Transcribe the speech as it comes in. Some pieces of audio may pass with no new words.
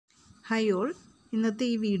Hi all, ഇന്നത്തെ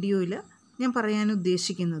ഈ വീഡിയോയിൽ ഞാൻ പറയാൻ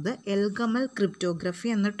ഉദ്ദേശിക്കുന്നത് എൽഗമൽ ക്രിപ്റ്റോഗ്രഫി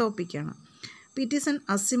എന്ന ടോപ്പിക്കാണ്. It is an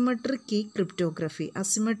asymmetric key cryptography.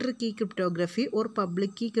 Asymmetric key cryptography or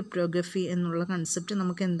public key cryptography എന്നുള്ള കൺസെപ്റ്റ്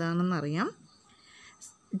നമുക്ക് എന്താണെന്ന് അറിയാം.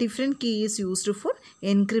 Different key is used for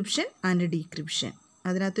encryption and decryption.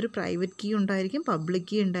 അതിനകത്തൊരു പ്രൈവറ്റ് കീ ഉണ്ടായിരിക്കും, പബ്ലിക്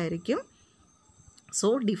കീ ഉണ്ടായിരിക്കും. സോ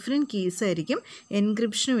ഡിഫറെൻറ്റ് കീസ് ആയിരിക്കും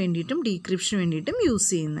എൻക്രിപ്ഷന് വേണ്ടിയിട്ടും ഡീക്രിപ്ഷന് വേണ്ടിയിട്ടും യൂസ്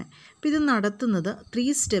ചെയ്യുന്നത്. അപ്പോൾ ഇത് നടത്തുന്നത്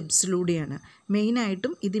 3 സ്റ്റെപ്സിലൂടെയാണ്.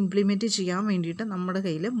 മെയിനായിട്ടും ഇത് ഇംപ്ലിമെൻറ്റ് ചെയ്യാൻ വേണ്ടിയിട്ട് നമ്മുടെ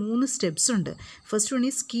കയ്യിൽ 3 സ്റ്റെപ്സ് ഉണ്ട്. First one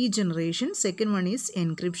is key generation, second one is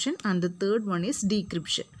encryption and the third one is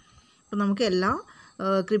decryption. അപ്പോൾ നമുക്ക് എല്ലാ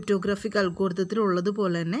ക്രിപ്റ്റോഗ്രാഫിക് അൽഗോരിതത്തിലും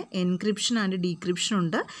ഉള്ളതുപോലെ തന്നെ എൻക്രിപ്ഷൻ ആൻഡ് ഡീക്രിപ്ഷൻ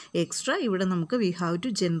ഉണ്ട്. എക്സ്ട്രാ ഇവിടെ നമുക്ക് we have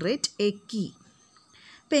to generate A key.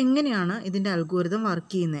 അപ്പോൾ എങ്ങനെയാണ് ഇതിൻ്റെ അൽഗോരിതം വർക്ക്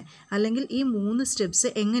ചെയ്യുന്നത്, അല്ലെങ്കിൽ ഈ 3 സ്റ്റെപ്സ്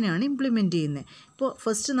എങ്ങനെയാണ് ഇംപ്ലിമെൻറ്റ് ചെയ്യുന്നത്? ഇപ്പോൾ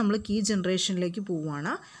ഫസ്റ്റ് നമ്മൾ കീ ജനറേഷനിലേക്ക്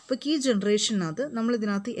പോവുകയാണ്. അപ്പോൾ കീ ജനറേഷനകത്ത്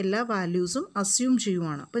നമ്മളിതിനകത്ത് എല്ലാ വാല്യൂസും അസ്യൂം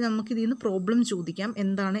ചെയ്യുവാണ്. അപ്പോൾ നമുക്കിതിൽ നിന്ന് പ്രോബ്ലം ചോദിക്കാം,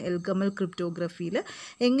 എന്താണ് എൽഗമൽ ക്രിപ്റ്റോഗ്രഫിയിൽ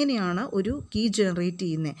എങ്ങനെയാണ് ഒരു കീ ജനറേറ്റ്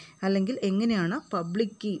ചെയ്യുന്നത്, അല്ലെങ്കിൽ എങ്ങനെയാണ്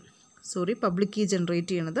പബ്ലിക് കീ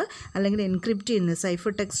ജനറേറ്റ് ചെയ്യണത്, അല്ലെങ്കിൽ എൻക്രിപ്റ്റ് ചെയ്യുന്നത്,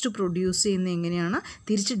 സൈഫർ ടെക്സ്റ്റ് പ്രൊഡ്യൂസ് ചെയ്യുന്നത് എങ്ങനെയാണ്,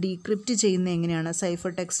 തിരിച്ച് ഡീക്രിപ്റ്റ് ചെയ്യുന്നത് എങ്ങനെയാണ്,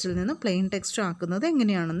 സൈഫർ ടെക്സ്റ്റിൽ നിന്ന് പ്ലെയിൻ ടെക്സ്റ്റ് ആക്കുന്നത്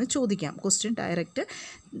എങ്ങനെയാണെന്ന് ചോദിക്കാം. ക്വസ്റ്റ്യൻ ഡയറക്റ്റ്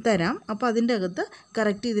തരാം. അപ്പോൾ അതിൻ്റെ അകത്ത്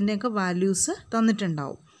കറക്റ്റ് ഇതിൻ്റെയൊക്കെ വാല്യൂസ്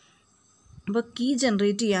തന്നിട്ടുണ്ടാവും. അപ്പോൾ കീ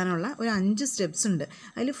ജനറേറ്റ് ചെയ്യാനുള്ള ഒരു 5 സ്റ്റെപ്സ് ഉണ്ട്.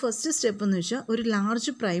 അതിൽ ഫസ്റ്റ് സ്റ്റെപ്പ് എന്ന് വെച്ചാൽ ഒരു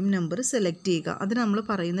ലാർജ് പ്രൈം നമ്പർ സെലക്ട് ചെയ്യുക. അതിന് നമ്മൾ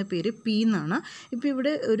പറയുന്ന പേര് പി എന്നാണ്. ഇപ്പോൾ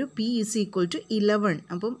ഇവിടെ ഒരു പി ഈസ് ഈക്വൽ ടു 11.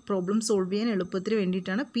 അപ്പം പ്രോബ്ലം സോൾവ് ചെയ്യാൻ എളുപ്പത്തിന്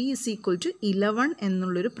വേണ്ടിയിട്ടാണ് പി ഈസ് ഈക്വൽ ടു 11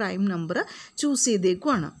 എന്നുള്ളൊരു പ്രൈം നമ്പർ ചൂസ്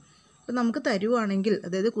ചെയ്തേക്കുവാണ്. അപ്പോൾ നമുക്ക് തരുവാണെങ്കിൽ,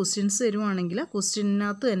 അതായത് ക്വസ്റ്റ്യൻസ് തരുവാണെങ്കിൽ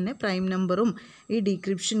ക്വസ്റ്റ്യനകത്ത് തന്നെ പ്രൈം നമ്പറും ഈ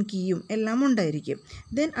ഡീക്രിപ്ഷൻ കീയും എല്ലാം ഉണ്ടായിരിക്കും.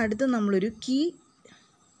 ദെൻ അടുത്ത് നമ്മളൊരു കീ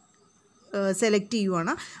സെലക്ട്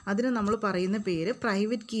ചെയ്യുവാണ്. അതിന് നമ്മൾ പറയുന്ന പേര്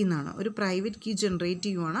പ്രൈവറ്റ് കീ എന്നാണ്. ഒരു പ്രൈവറ്റ് കീ ജനറേറ്റ്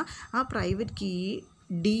ചെയ്യുവാണ്. ആ പ്രൈവറ്റ് കീ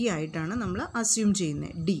ഡി ആയിട്ടാണ് നമ്മൾ അസ്യൂം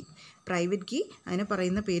ചെയ്യുന്നത്. ഡി പ്രൈവറ്റ് കീ, അതിന്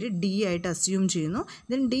പറയുന്ന പേര് ഡി ആയിട്ട് അസ്യൂം ചെയ്യുന്നു.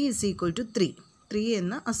 Then D is equal to 3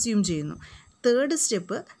 എന്ന് അസ്യൂം ചെയ്യുന്നു. Third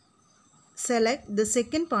step, select the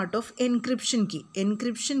second part of encryption key.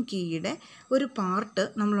 Encryption കീയുടെ ഒരു പാർട്ട്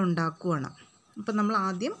നമ്മൾ ഉണ്ടാക്കുകയാണ്. അപ്പോൾ നമ്മൾ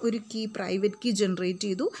ആദ്യം ഒരു കീ, പ്രൈവറ്റ് കീ ജനറേറ്റ്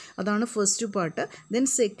ചെയ്തു, അതാണ് first part. Then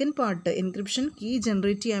second part, encryption key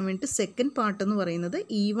generate ചെയ്യാൻ വേണ്ടി സെക്കൻഡ് പാർട്ട് എന്ന് പറയുന്നത്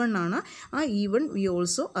E1 ആണ്. ആ E1 we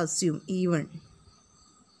also assume E1.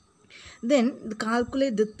 Then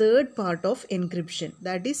calculate the third part of encryption,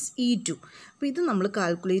 that is E2. അപ്പോൾ ഇത് നമ്മൾ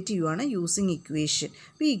കാൽക്കുലേറ്റ് ചെയ്യുവാണ് യൂസിങ് ഇക്വേഷൻ.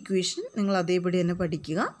 അപ്പോൾ ഈ ഇക്വേഷൻ നിങ്ങൾ അതേപടി തന്നെ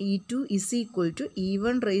പഠിക്കുക. E2 is equal to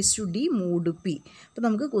E1 raise to D mode P. അപ്പോൾ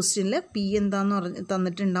നമുക്ക് ക്വസ്റ്റ്യനിൽ P എന്താണെന്ന്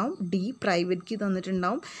തന്നിട്ടുണ്ടാവും, D പ്രൈവറ്റ് കീ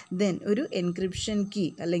തന്നിട്ടുണ്ടാവും, ദെൻ ഒരു എൻക്രിപ്ഷൻ കീ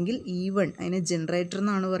അല്ലെങ്കിൽ E1, അതിനെ ജനറേറ്റർ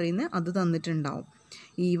എന്നാണ് പറയുന്നത്, അത് തന്നിട്ടുണ്ടാവും.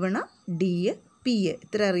 E1, D, പി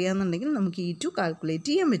ഇത്ര അറിയാമെന്നുണ്ടെങ്കിൽ നമുക്ക് E2 കാൽക്കുലേറ്റ്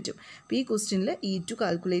ചെയ്യാൻ പറ്റും. അപ്പോൾ ഈ ക്വസ്റ്റ്യനിൽ E2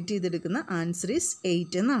 കാൽക്കുലേറ്റ് ചെയ്തെടുക്കുന്ന ആൻസർ ഈസ്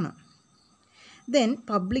 8 എന്നാണ്. ദെൻ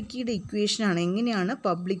പബ്ലിക് കീയുടെ ഇക്വേഷനാണ്. എങ്ങനെയാണ്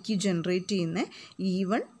പബ്ലിക് കീ ജനറേറ്റ് ചെയ്യുന്നത്?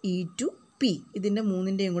 E1, E2, P, ഇതിൻ്റെ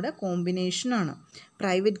മൂന്നിൻ്റെയും കൂടെ കോമ്പിനേഷനാണ്.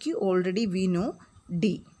 Private key already we know D.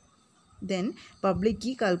 Then public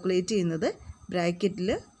key calculate ചെയ്യുന്നത് ബ്രാക്കറ്റിൽ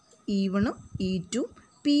E1ഉം E2ഉം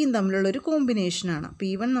Pയും തമ്മിലുള്ളൊരു കോമ്പിനേഷനാണ്.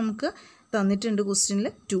 P1 നമുക്ക് തന്നിട്ടുണ്ട് ക്വസ്റ്റ്യനിൽ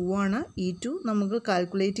 2 ആണ്. E2 നമുക്ക്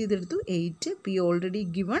കാൽക്കുലേറ്റ് ചെയ്തെടുത്തു 8, P already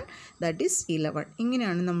given, that is 11.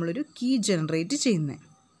 ഇങ്ങനെയാണ് നമ്മളൊരു കീ ജനറേറ്റ് ചെയ്യുന്നത്.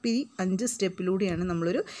 അപ്പോൾ ഈ 5 സ്റ്റെപ്പിലൂടെയാണ്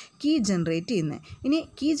നമ്മളൊരു കീ ജനറേറ്റ് ചെയ്യുന്നത്. ഇനി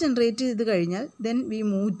കീ ജനറേറ്റ് ചെയ്ത് കഴിഞ്ഞാൽ ദെൻ വി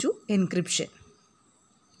മൂവ് ടു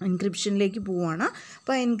എൻക്രിപ്ഷനിലേക്ക് പോവുകയാണ്.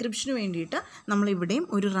 അപ്പോൾ എൻക്രിപ്ഷന് വേണ്ടിയിട്ട് നമ്മളിവിടെയും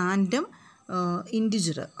ഒരു റാൻഡം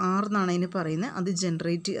ഇൻറ്റിജർ R എന്നാണ് അതിന് പറയുന്നത്,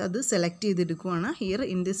 അത് സെലക്ട് ചെയ്തെടുക്കുകയാണ്. Here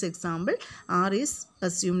in this example R is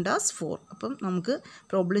assumed as 4. അപ്പം നമുക്ക്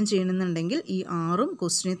പ്രോബ്ലം ചെയ്യണമെന്നുണ്ടെങ്കിൽ ഈ Rഉം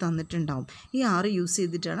ക്വസ്റ്റിനെ തന്നിട്ടുണ്ടാവും. ഈ R യൂസ്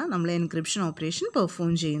ചെയ്തിട്ടാണ് നമ്മൾ എൻക്രിപ്ഷൻ ഓപ്പറേഷൻ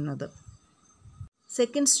പെർഫോം ചെയ്യുന്നത്.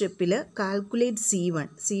 സെക്കൻഡ് സ്റ്റെപ്പിൽ കാൽക്കുലേറ്റ്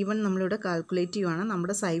C1 നമ്മളിവിടെ കാൽക്കുലേറ്റ് ചെയ്യുവാണ്.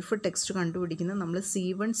 നമ്മുടെ സൈഫർ ടെക്സ്റ്റ് കണ്ടുപിടിക്കുന്നത് നമ്മൾ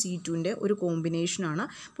C1 C2ൻ്റെ ഒരു കോമ്പിനേഷനാണ്.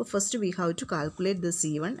 അപ്പോൾ first we have to calculate the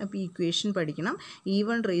C1. അപ്പോൾ ഈ ഇക്വേഷൻ പഠിക്കണം.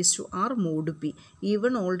 E1 raise to R mode P.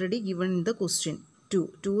 E1 already given in the question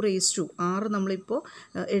 2 raise to R, നമ്മളിപ്പോൾ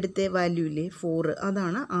എടുത്ത വാല്യൂ ഇല്ലേ 4,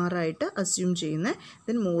 അതാണ് R ആയിട്ട് അസ്യൂം ചെയ്യുന്നത്.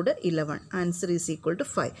 Then mode 11, answer is equal to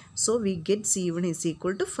 5. So we get C1 is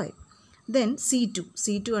equal to 5. Then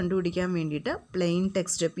C2 കണ്ടുപിടിക്കാൻ വേണ്ടിയിട്ട് plain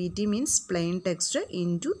text, PT means plain text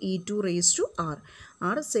into E2 raise to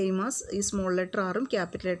R same as ഈ small letter ആറും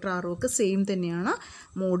capital letter ആറും ഒക്കെ same തന്നെയാണ്,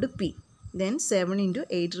 mode P. Then 7 ×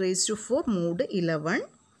 8 raise to 4 mode 11.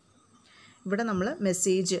 ഇവിടെ നമ്മൾ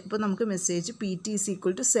message ഇപ്പോൾ നമുക്ക് മെസ്സേജ് PT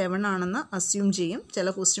 = 7 ആണെന്ന് അസ്യൂം ചെയ്യും. ചില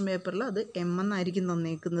ക്വസ്റ്റ്യൻ പേപ്പറിൽ അത് M എന്നായിരിക്കും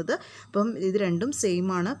തന്നേക്കുന്നത്. അപ്പം ഇത് രണ്ടും സെയിം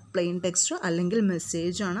ആണ്. പ്ലെയിൻ ടെക്സ്റ്റ് അല്ലെങ്കിൽ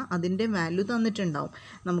മെസ്സേജ് ആണ്. അതിൻ്റെ വാല്യൂ തന്നിട്ടുണ്ടാവും.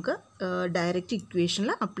 നമുക്ക് ഡയറക്റ്റ്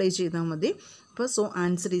ഇക്വേഷനിൽ അപ്ലൈ ചെയ്താൽ മതി. അപ്പോൾ സോ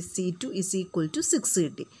ആൻസർ ഈസ് C2 = 6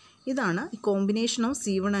 കിട്ടി. ഇതാണ് combination of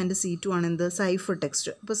C1 and C2 ആണ് എന്ത് സൈഫർ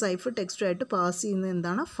ടെക്സ്റ്റ്. അപ്പോൾ സൈഫർ ടെക്സ്റ്റായിട്ട് പാസ് ചെയ്യുന്നത്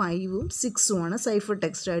എന്താണ് 5ഉം 6ഉം ആണ് സൈഫർ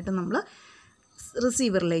ടെക്സ്റ്റായിട്ട് നമ്മൾ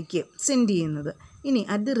റിസീവറിലേക്ക് സെൻഡ് ചെയ്യുന്നത്. ഇനി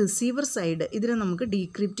അറ്റ് ദി റിസീവർ സൈഡ് ഇതിനെ നമുക്ക്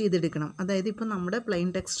ഡീക്രിപ്റ്റ് ചെയ്തെടുക്കണം. അതായത് ഇപ്പോൾ നമ്മുടെ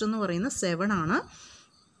പ്ലെയിൻ ടെക്സ്റ്റ് എന്ന് പറയുന്ന 7 ആണ്.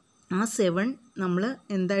 ആ 7 നമ്മൾ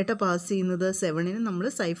എന്തായിട്ട് പാസ് ചെയ്യുന്നത് 7നെ നമ്മൾ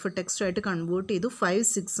സൈഫർ ടെക്സ്റ്റായിട്ട് കൺവേർട്ട് ചെയ്തു 5,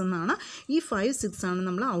 6 എന്നാണ്. ഈ 5, 6 ആണ്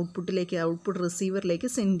നമ്മൾ ഔട്ട്പുട്ട് റിസീവറിലേക്ക്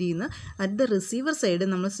സെൻഡ് ചെയ്യുന്നത്. അറ്റ് ദ റിസീവർ സൈഡ്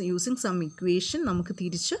നമ്മൾ യൂസിങ് സം ഇക്വേഷൻ നമുക്ക്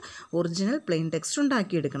തിരിച്ച് ഒറിജിനൽ പ്ലെയിൻ ടെക്സ്റ്റ്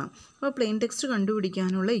ഉണ്ടാക്കിയെടുക്കണം. അപ്പോൾ പ്ലെയിൻ ടെക്സ്റ്റ്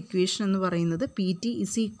കണ്ടുപിടിക്കാനുള്ള ഇക്വേഷൻ എന്ന് പറയുന്നത് PT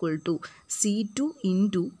 = C2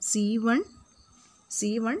 × C1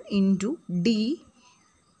 × D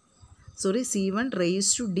C1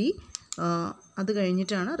 raised to D അത്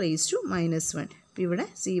കഴിഞ്ഞിട്ടാണ് raised to -1. അപ്പോൾ ഇവിടെ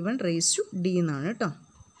C1 raised to D എന്നാണ് കേട്ടോ.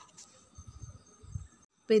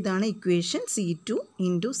 അപ്പോൾ ഇതാണ് equation C2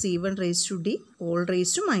 × C1 raised to D all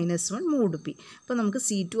raised to -1 mod P. അപ്പോൾ നമുക്ക്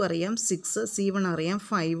C2 അറിയാം 6, C1 അറിയാം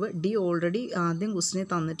 5, D ഓൾറെഡി ആദ്യം ക്വസ്റ്റിനെ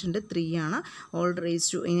തന്നിട്ടുണ്ട് 3 ആണ്. all raised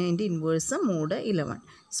to അതിൻ്റെ inverse mod 11.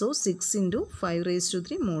 So 6 × 5 raised to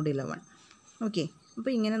 3 mod 11. Okay,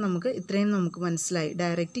 അപ്പോൾ ഇങ്ങനെ നമുക്ക് ഇത്രയും നമുക്ക് മനസ്സിലായി.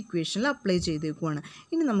 ഡയറക്റ്റ് ഇക്വേഷനിൽ അപ്ലൈ ചെയ്തേക്കുവാണ്.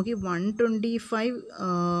 ഇനി നമുക്ക് ഈ 125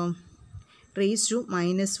 raised to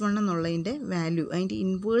 -1 എന്നുള്ളതിൻ്റെ വാല്യൂ അതിൻ്റെ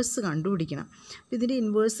ഇൻവേഴ്സ് കണ്ടുപിടിക്കണം. അപ്പോൾ ഇതിൻ്റെ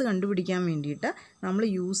ഇൻവേഴ്സ് കണ്ടുപിടിക്കാൻ വേണ്ടിയിട്ട് നമ്മൾ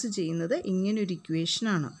യൂസ് ചെയ്യുന്നത് ഇങ്ങനൊരു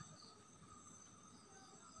ഇക്വേഷനാണ്.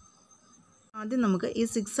 ആദ്യം നമുക്ക് ഈ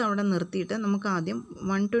 6 അവിടെ നിർത്തിയിട്ട് നമുക്ക് ആദ്യം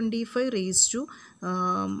 125 raised to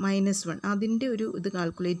 -1 അതിൻ്റെ ഒരു ഇത്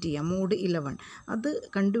കാൽക്കുലേറ്റ് ചെയ്യാം mod 11. അത്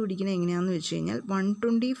കണ്ടുപിടിക്കുന്നത് എങ്ങനെയാണെന്ന് വെച്ച് കഴിഞ്ഞാൽ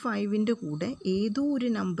 125ൻ്റെ കൂടെ ഏതോ ഒരു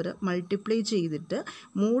നമ്പർ മൾട്ടിപ്ലൈ ചെയ്തിട്ട്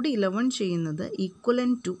mod 11 ചെയ്യുന്നത്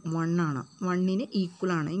ഈക്വലൻ ടു 1 ആണ്. 1ന്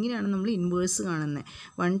ഈക്വൽ ആണ്. ഇങ്ങനെയാണ് നമ്മൾ ഇൻവേഴ്സ് കാണുന്നത്.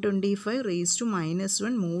 125 raised to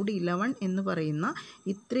 -1 mod 11 എന്ന് പറയുന്ന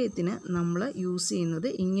ഇത്രയത്തിന് നമ്മൾ യൂസ് ചെയ്യുന്നത്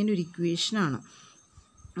ഇങ്ങനൊരു ഇക്വേഷനാണ്.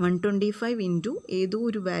 125 × ഏതോ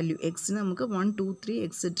ഒരു വാല്യൂ എക്സിന് നമുക്ക് 1, 2, 3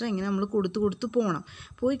 എക്സെട്ര ഇങ്ങനെ നമ്മൾ കൊടുത്ത് പോകണം.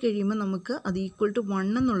 പോയി കഴിയുമ്പോൾ നമുക്ക് അത് ഈക്വൽ ടു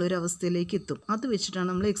 1 എന്നുള്ളൊരു അവസ്ഥയിലേക്ക് എത്തും. അത് വെച്ചിട്ടാണ്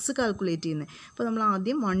നമ്മൾ എക്സ് കാൽക്കുലേറ്റ് ചെയ്യുന്നത്. അപ്പോൾ നമ്മൾ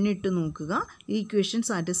ആദ്യം 1 ഇട്ട് നോക്കുക. ഈ ഇക്വേഷൻ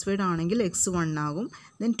സാറ്റിസ്ഫൈഡ് ആണെങ്കിൽ x 1 ആകും.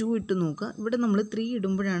 ദെൻ 2 ഇട്ട് നോക്കുക. ഇവിടെ നമ്മൾ 3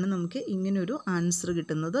 ഇടുമ്പോഴാണ് നമുക്ക് ഇങ്ങനൊരു ആൻസർ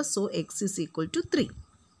കിട്ടുന്നത്. So x = 3.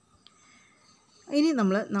 ഇനി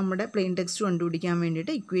നമ്മൾ നമ്മുടെ പ്ലെയിൻ ടെക്സ്റ്റ് കണ്ടുപിടിക്കാൻ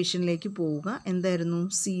വേണ്ടിയിട്ട് ഇക്വേഷനിലേക്ക് പോവുക. എന്തായിരുന്നു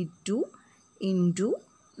C2 ×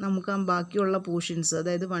 നമുക്ക് ആ ബാക്കിയുള്ള പോർഷൻസ്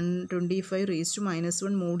അതായത് 125 raised to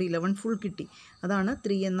 -1 mod 11 ഫുൾ കിട്ടി. അതാണ്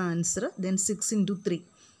 3 എന്ന ആൻസർ. ദെൻ 6 ×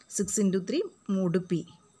 3 mod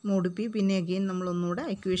P പിന്നെ അഗെയിൻ നമ്മൾ ഒന്നുകൂടെ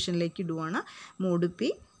ഇക്വേഷനിലേക്ക് ഇടുവാണ്. mod P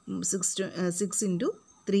 6 ×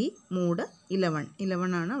 3 mod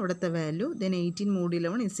 11 ആണ് അവിടുത്തെ value. Then 18 mod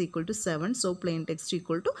 11 = 7. So plain text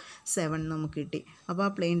 = 7 നമുക്ക് കിട്ടി. അപ്പോൾ ആ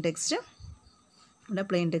പ്ലെയിൻ ടെക്സ്റ്റ്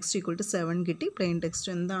 = 7 കിട്ടി. പ്ലെയിൻ ടെക്സ്റ്റ്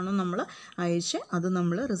എന്താണോ നമ്മൾ അയച്ച് അത്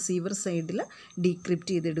നമ്മൾ റിസീവർ സൈഡിൽ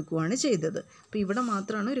ഡീക്രിപ്റ്റ് ചെയ്തെടുക്കുകയാണ് ചെയ്തത്. അപ്പോൾ ഇവിടെ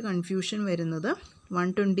മാത്രമാണ് ഒരു കൺഫ്യൂഷൻ വരുന്നത്.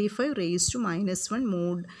 125 raised to -1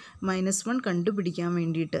 mod -1 കണ്ടുപിടിക്കാൻ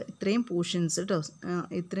വേണ്ടിയിട്ട് ഇത്രയും പോർഷൻസ് കേട്ടോ,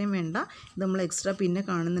 ഇത്രയും വേണ്ട, ഇത് നമ്മൾ എക്സ്ട്രാ പിന്നെ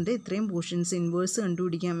കാണുന്നുണ്ട്. ഇത്രയും പോർഷൻസ് ഇൻവേഴ്സ്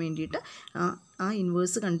കണ്ടുപിടിക്കാൻ വേണ്ടിയിട്ട് ആ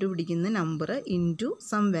ഇൻവേഴ്സ് കണ്ടുപിടിക്കുന്ന number into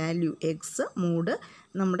some value X mod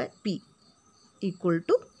നമ്മുടെ P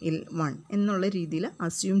 = 1 എന്നുള്ള രീതിയിൽ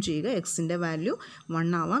അസ്യൂം ചെയ്യുക. എക്സിൻ്റെ വാല്യൂ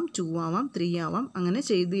 1 ആവാം, 2 ആവാം, 3 ആവാം. അങ്ങനെ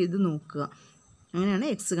ചെയ്ത് നോക്കുക. അങ്ങനെയാണ്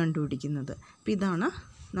എക്സ് കണ്ടുപിടിക്കുന്നത്. അപ്പോൾ ഇതാണ്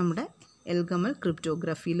നമ്മുടെ എൽഗമൽ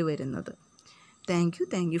ക്രിപ്റ്റോഗ്രഫിയിൽ വരുന്നത്.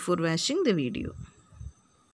 Thank you for watching the video.